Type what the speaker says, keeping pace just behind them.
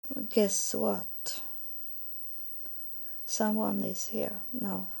Guess what? Someone is here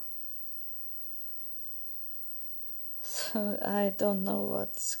now. So I don't know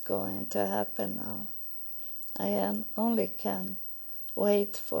what's going to happen now. I only can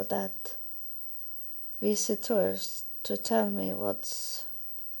wait for that visitors to tell me what's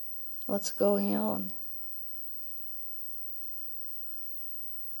going on.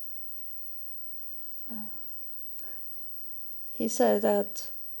 He said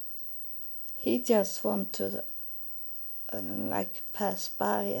that he just want to pass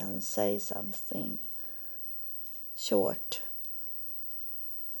by and say something short.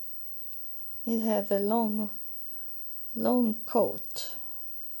 He had a long coat.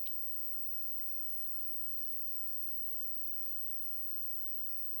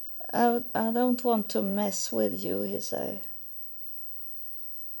 I don't want to mess with you, he said.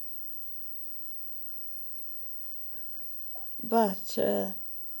 But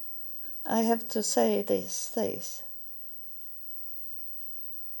I have to say this.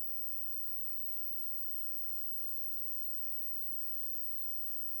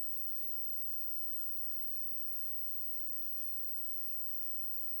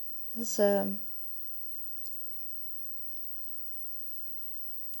 It's, I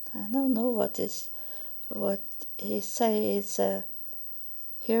don't know what he say. It's a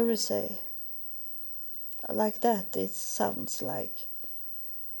hearsay. Like that, it sounds like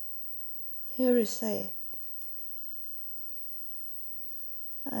hearsay.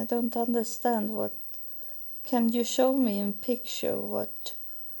 I don't understand what. Can you show me in picture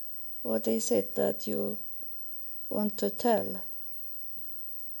what is it that you want to tell?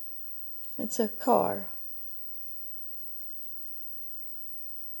 It's a car.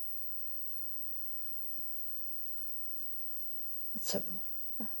 It's a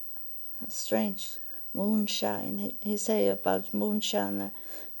strange moonshine. He say about moonshine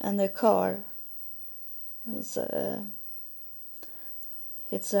and a car.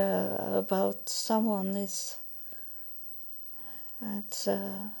 It's about someone is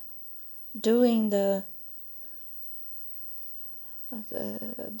doing the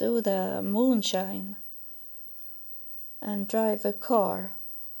do the moonshine and drive a car.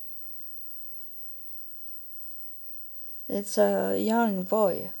 It's a young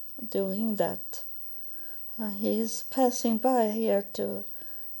boy doing that. He's passing by here to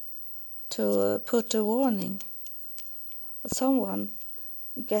put a warning. Someone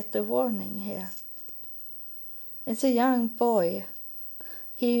get the warning here. It's a young boy.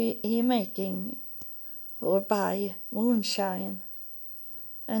 He making or buy moonshine,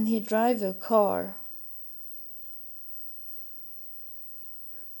 and he drive a car.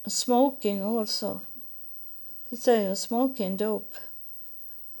 Smoking also. He say smoking dope.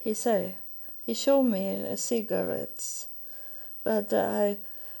 He say he showed me cigarettes, but I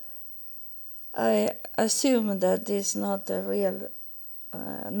assume that it's not a real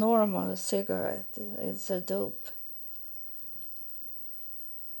normal cigarette. It's a dope.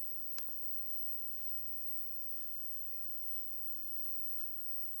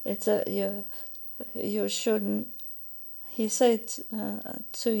 It's a you shouldn't. He said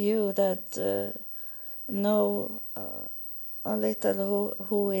to you that know a little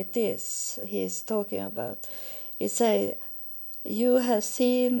who it is he's talking about. He say you have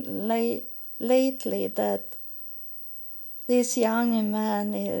seen lately that this young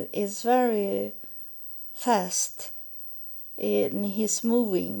man is very fast in his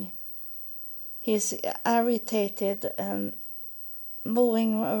moving. He's irritated and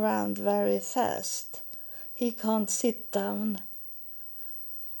moving around very fast. He can't sit down.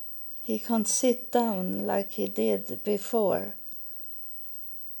 He can't sit down like he did before.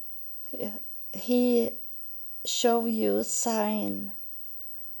 He show you sign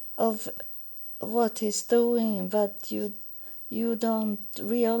of what he's doing, but you don't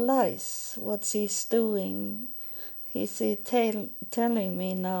realize what he's doing. He's telling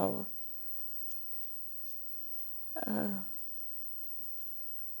me now.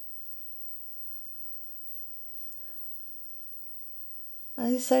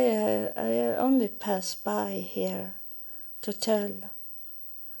 I say I only pass by here to tell.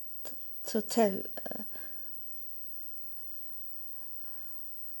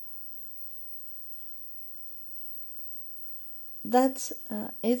 That's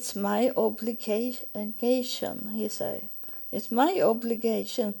it's my obligation, he say. It's my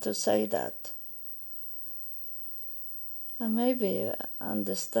obligation to say that. And maybe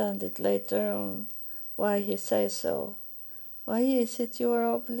understand it later on why he says so. Why is it your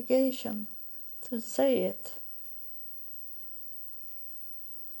obligation to say it?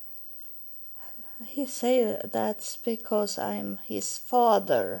 He say that's because I'm his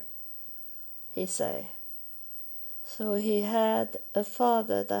father. he say. So he had a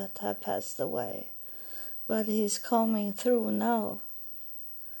father that had passed away, but he's coming through now.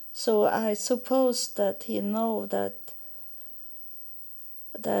 So I suppose that he know that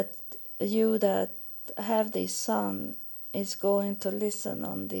you that have this son is going to listen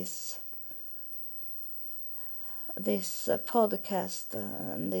on this podcast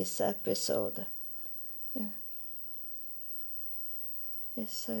and this episode. Yeah. He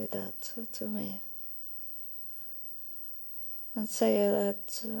say that to me. And say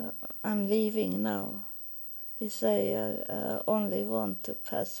that I'm leaving now. He say I only want to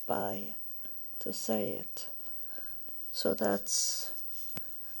pass by to say it. So that's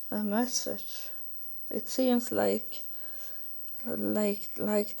a message. It seems like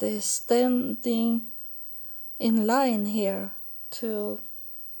they're standing in line here to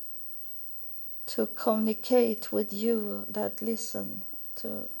communicate with you that listen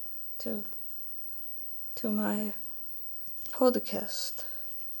to my podcast.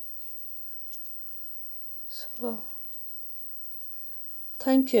 So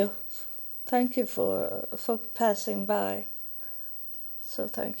thank you for passing by. So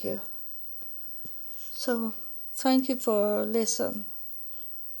thank you. So thank you for listening.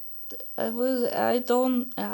 I don't